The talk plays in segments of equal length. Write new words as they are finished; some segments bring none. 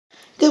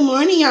Good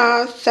morning,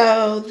 y'all.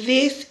 So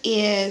this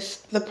is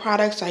the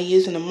products I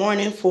use in the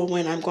morning for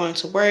when I'm going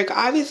to work.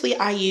 Obviously,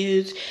 I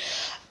use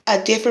a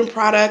different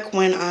product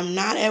when I'm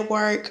not at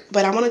work,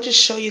 but I want to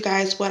just show you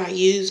guys what I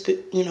use,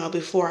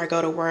 before I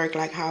go to work,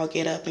 like how I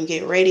get up and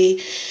get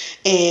ready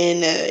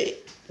and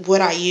what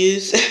I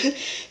use.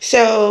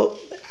 So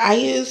I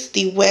use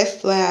the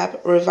West Lab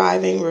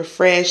Reviving,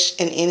 Refresh,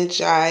 and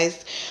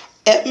Energize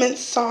Epsom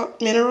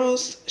Salt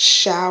Minerals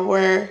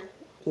Shower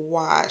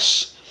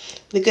Wash.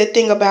 The good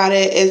thing about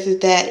it is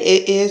that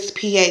it is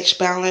pH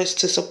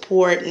balanced to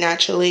support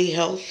naturally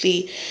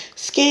healthy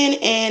skin,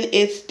 and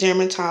it's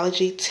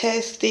dermatology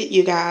tested,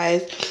 you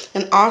guys.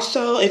 And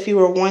also, if you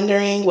were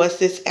wondering, was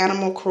this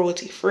animal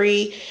cruelty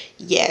free?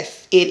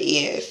 Yes, it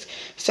is.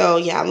 So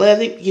yeah, I love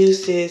to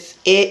use this.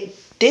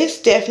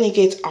 This definitely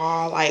gets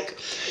all, like,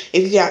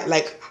 if you got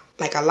like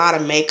a lot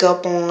of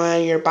makeup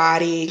on your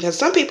body, because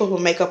some people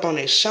put makeup on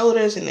their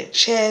shoulders and their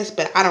chest,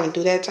 but I don't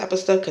do that type of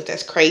stuff because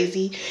that's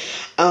crazy.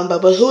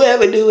 But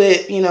whoever do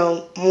it,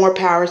 more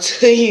power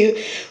to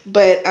you.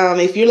 But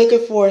if you're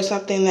looking for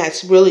something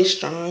that's really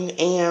strong,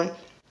 and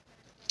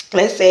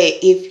let's say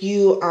if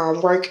you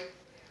work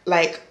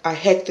like a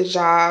hectic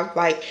job,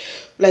 like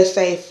let's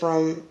say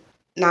from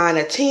 9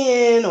 to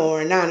 10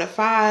 or 9 to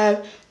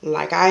 5,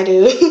 like I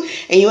do,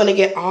 and you want to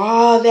get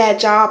all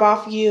that job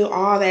off you,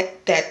 all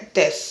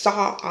that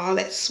salt, all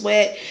that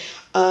sweat,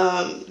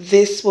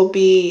 this will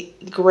be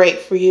great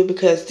for you,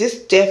 because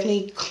this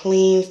definitely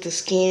cleans the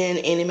skin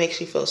and it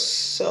makes you feel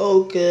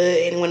so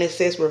good. And when it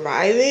says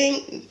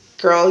reviving,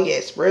 girl,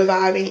 yes,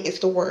 reviving is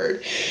the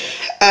word.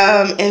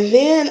 And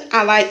then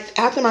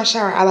after my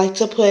shower, I like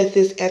to put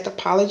this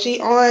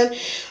Anthropology on.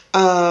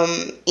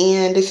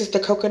 And this is the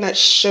coconut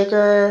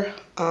sugar,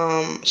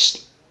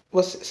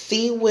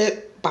 Sea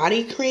Whip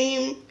body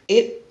cream.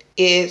 It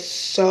is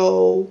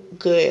so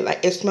good.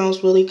 Like, it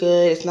smells really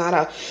good. It's not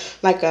a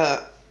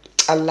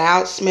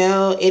loud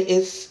smell.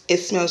 It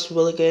smells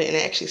really good, and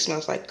it actually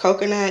smells like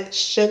coconut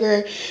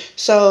sugar.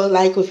 So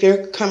like if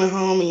you're coming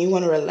home and you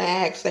want to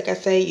relax, like I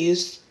say,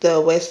 use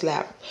the West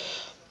Lab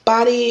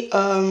body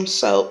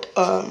soap.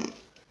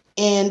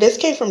 And this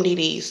came from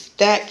DD's.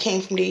 That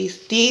came from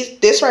DD's.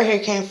 This right here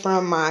came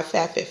from my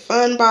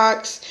FabFitFun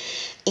box,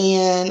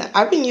 and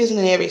I've been using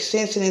it ever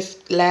since, and it's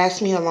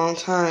lasted me a long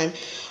time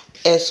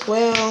as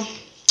well.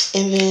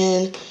 And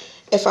then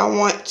if I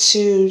want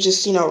to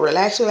just,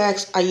 relax,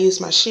 I use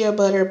my shea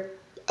butter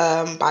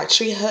by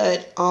Tree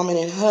Hut, almond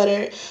and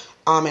honey.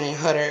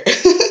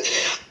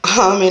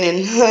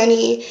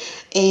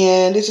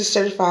 And this is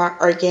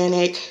certified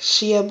organic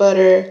shea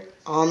butter,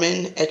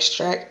 almond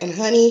extract, and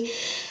honey.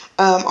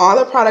 All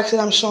the products that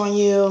I'm showing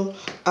you,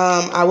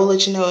 I will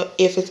let you know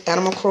if it's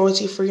animal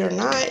cruelty free or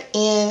not.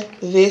 And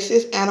this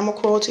is animal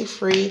cruelty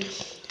free.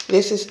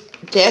 This is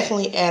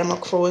definitely animal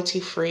cruelty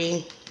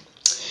free.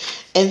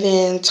 And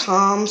then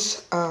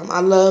Tom's, I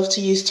love to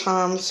use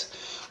Tom's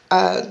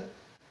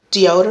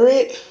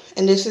deodorant.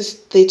 And this is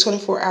the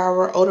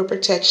 24-hour odor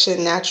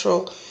protection,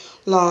 natural,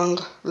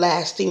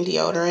 long-lasting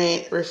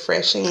deodorant,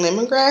 refreshing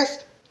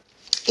lemongrass.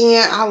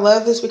 And I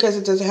love this because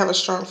it doesn't have a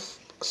strong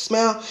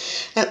smell.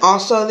 And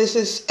also, this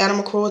is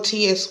animal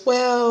cruelty as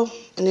well.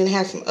 And then it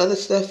has some other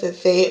stuff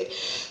that they,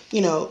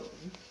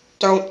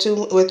 don't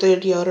do with their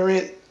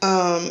deodorant.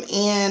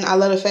 And I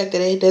love the fact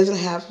that it doesn't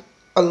have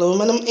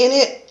aluminum in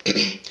it.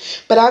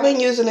 But I've been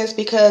using this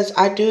because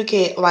I do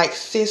get like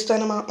cysts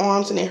under my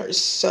arms, and it hurts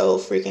so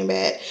freaking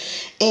bad.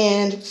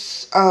 And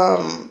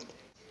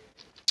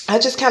I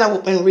just kind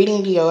of been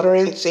reading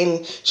deodorants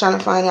and trying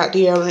to find out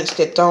deodorants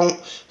that don't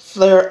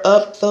flare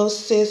up those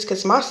cysts,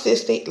 because my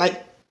cysts,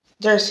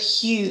 they're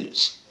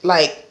huge.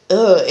 Like,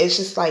 it's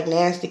just like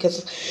nasty,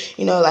 because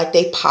like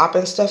they pop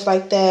and stuff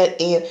like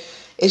that, and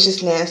it's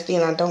just nasty,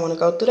 and I don't want to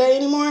go through that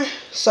anymore.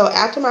 So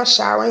after my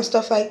shower and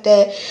stuff like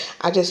that,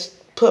 I just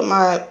put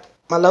my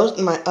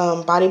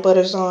body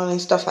butters on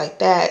and stuff like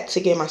that to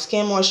get my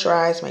skin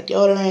moisturized, my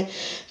deodorant.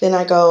 Then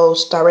I go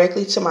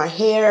directly to my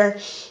hair,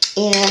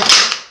 and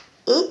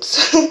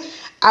oops,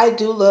 I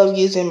do love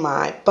using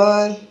my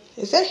bun.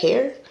 Is that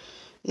hair?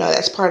 No,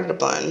 that's part of the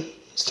bun.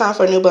 It's time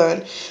for a new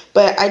bun.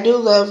 But I do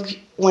love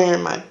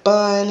wearing my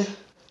bun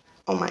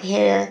on my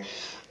hair.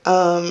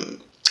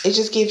 It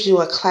just gives you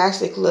a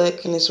classic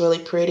look, and it's really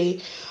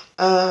pretty.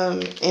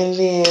 And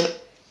then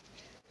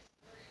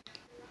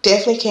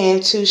definitely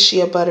can too.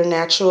 Shea Butter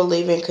Natural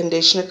Leave-In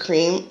Conditioner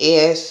Cream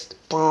is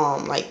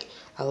bomb. Like,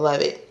 I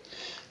love it.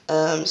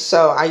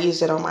 So I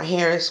use it on my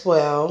hair as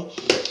well.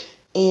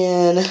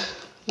 And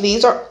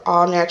these are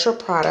all natural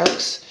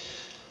products.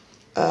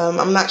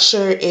 I'm not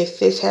sure if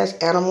this has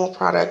animal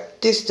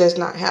product. This does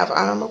not have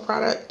animal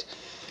product.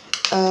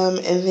 And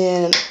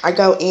then I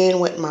go in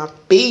with my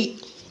beat.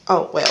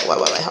 Oh, wait,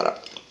 hold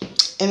up.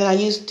 And then I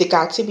use the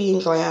Got To Be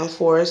in Glam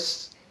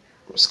Force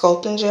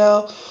Sculpting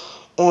Gel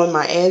on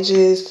my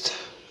edges.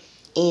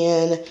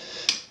 And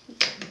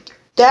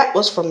that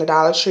was from the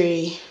Dollar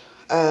Tree.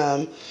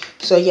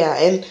 So yeah,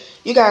 and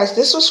you guys,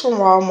 this was from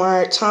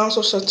Walmart. Tom's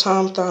was from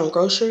Tom Thumb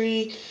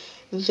Grocery.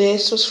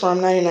 This was from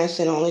 99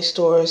 cent only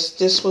stores.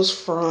 This was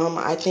from,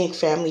 I think,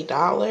 Family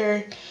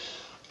Dollar.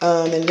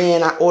 And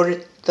then I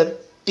ordered the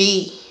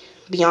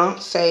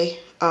Beyonce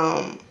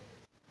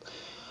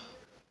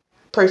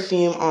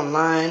perfume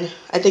online.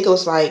 I think it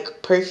was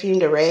like Perfume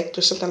Direct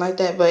or something like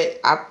that. But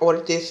I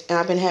ordered this and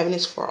I've been having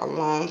this for a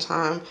long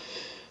time.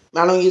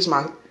 I don't use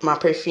my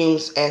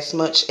perfumes as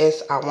much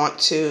as I want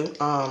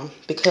to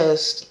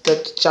because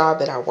the job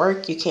that I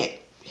work, you can't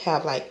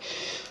have like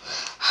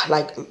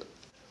like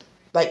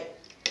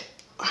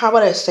how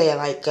would I say it,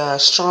 like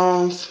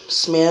strong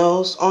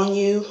smells on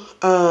you.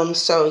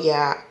 So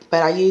yeah,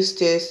 but I use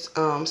this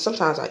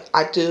sometimes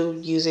I do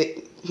use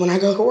it when I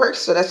go to work,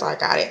 so that's why I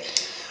got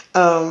it.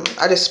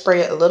 I just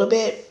spray it a little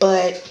bit,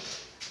 but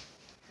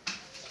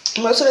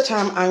most of the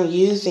time I'm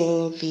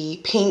using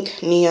the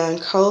Pink Neon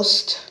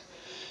Coast,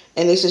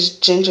 and this is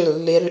ginger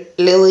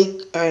lily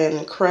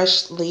and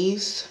crushed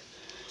leaves.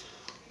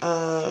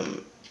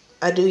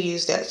 I do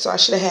use that, so I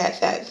should have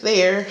had that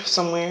there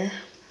somewhere.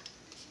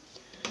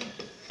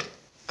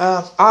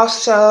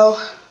 Also,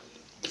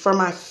 for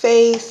my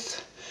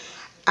face,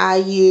 I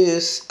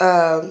use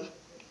the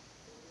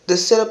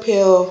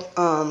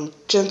Cetaphil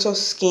Gentle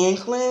Skin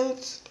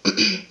Cleanse.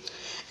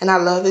 And I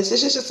love this.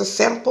 This is just a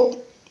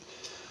sample.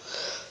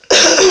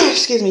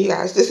 Excuse me, you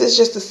guys. This is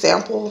just a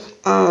sample.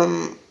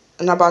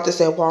 And I bought this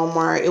at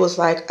Walmart. It was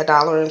like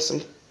 $1 and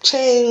some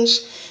change.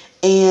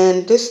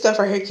 And this stuff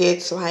right here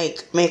gets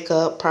like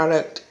makeup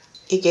product.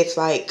 It gets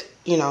like,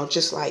 you know,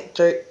 just like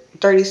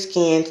dirty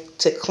skin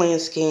to clean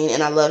skin.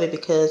 And I love it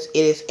because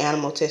it is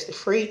animal tested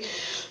free.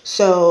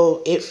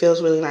 So it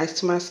feels really nice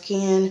to my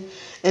skin.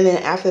 And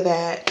then after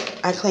that,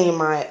 I clean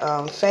my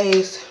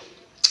face.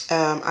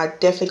 I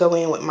definitely go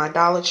in with my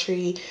Dollar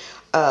Tree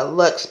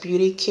Luxe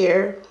Beauty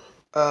Care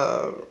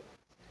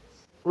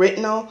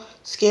retinol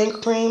skin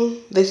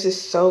cream. This is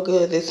so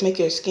good. This makes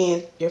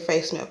your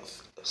face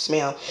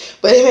smell,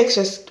 but it makes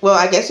well,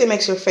 I guess it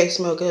makes your face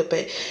smell good,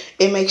 but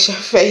it makes your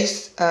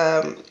face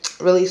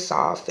really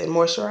soft and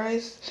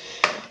moisturized.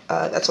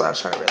 That's what I was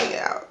trying to really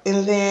get out.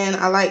 And then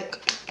I like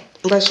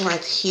brushing my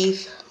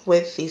teeth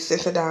with the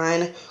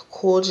Sensodyne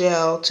Cool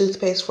Gel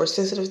toothpaste for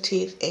sensitive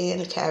teeth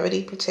and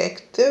cavity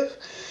protection.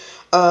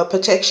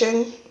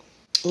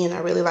 And I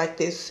really like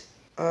this.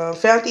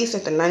 Found these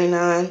at the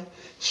 99.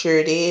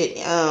 Sure did.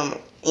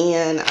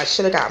 And I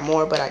should have got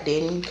more, but I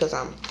didn't because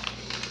I'm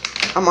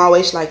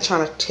always like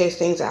trying to test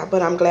things out.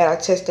 But I'm glad I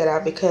tested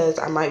out because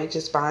I might be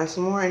just buying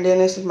some more. And then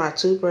this is my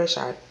toothbrush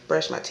I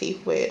brush my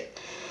teeth with.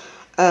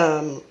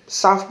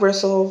 Soft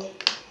bristle.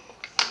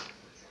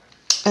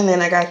 And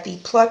then I got the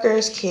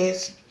Pluckers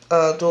Kiss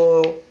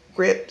dual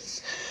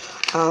grips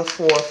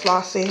for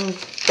flossing.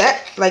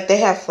 That, like, they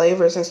have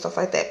flavors and stuff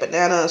like that.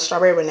 Banana,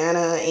 strawberry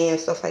banana, and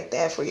stuff like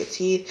that for your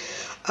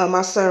teeth.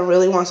 My son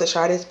really wants to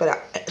try this, but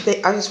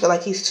I just feel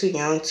like he's too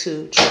young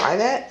to try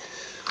that.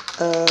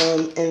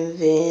 And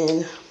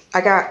then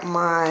I got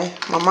my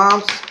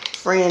mom's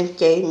friend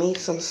gave me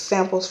some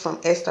samples from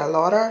Estee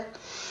Lauder.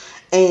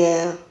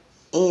 And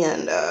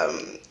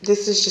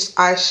this is just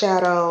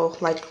eyeshadow,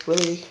 like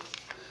really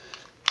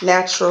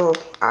natural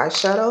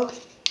eyeshadow.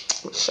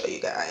 Let me show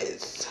you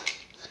guys.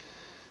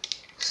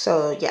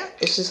 So yeah,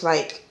 it's just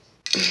like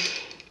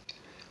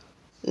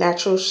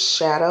natural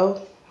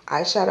shadow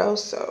eyeshadow.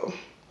 So,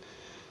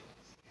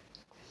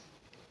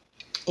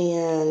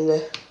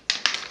 and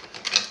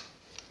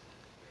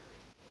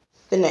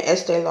then the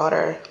Estee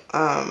Lauder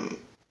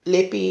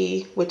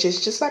lippy, which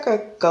is just like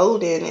a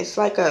golden, it's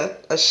like a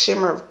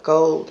shimmer of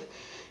gold.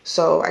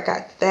 So I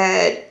got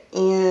that.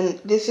 And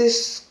this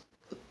is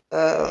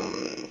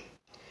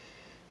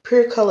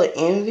Pure Color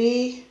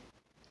Envy,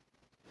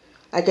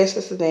 I guess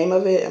that's the name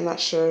of it. I'm not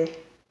sure.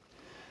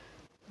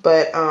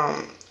 But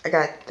I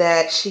got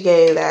that. She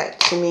gave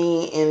that to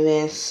me. And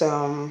then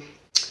some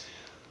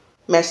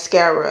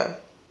mascara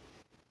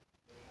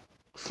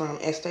from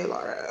Estee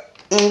Lauder.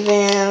 And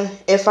then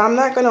if I'm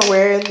not going to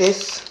wear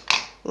this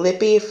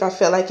lippy, if I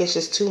feel like it's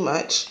just too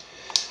much,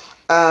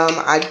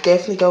 I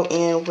definitely go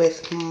in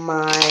with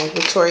my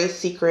Victoria's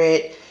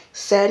Secret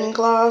Satin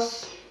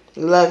Gloss.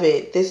 Love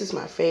it. This is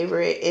my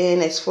favorite.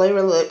 And it's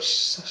Flavor Lip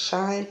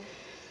Shine.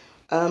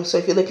 So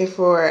if you're looking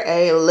for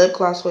a lip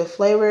gloss with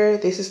flavor,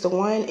 this is the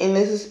one. And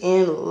this is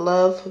in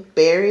Love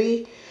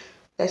Berry.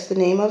 That's the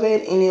name of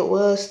it. And it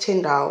was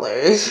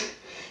 $10.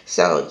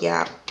 So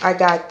yeah, I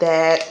got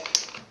that.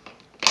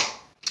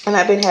 And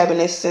I've been having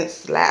this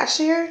since last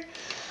year.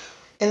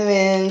 And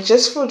then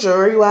just for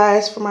jewelry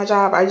wise for my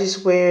job, I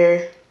just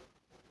wear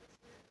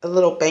a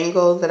little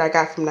bangle that I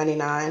got from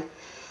 99.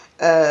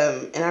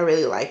 And I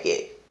really like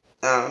it.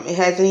 It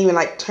hasn't even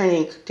like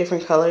turning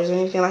different colors or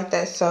anything like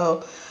that.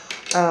 So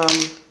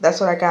that's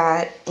what I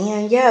got.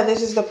 And yeah,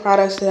 this is the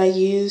products that I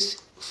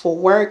use for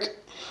work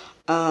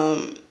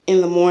in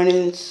the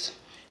mornings.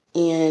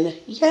 And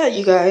yeah,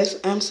 you guys,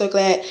 I'm so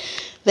glad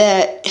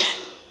that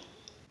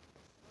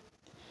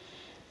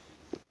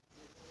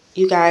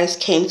you guys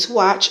came to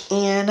watch,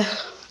 and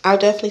I'll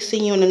definitely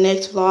see you in the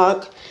next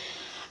vlog.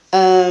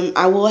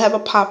 I will have a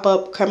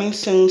pop-up coming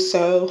soon,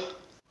 so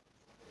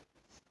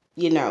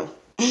you know.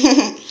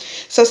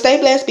 So stay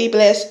blessed, be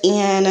blessed,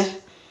 and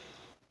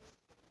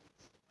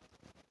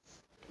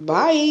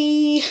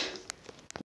bye.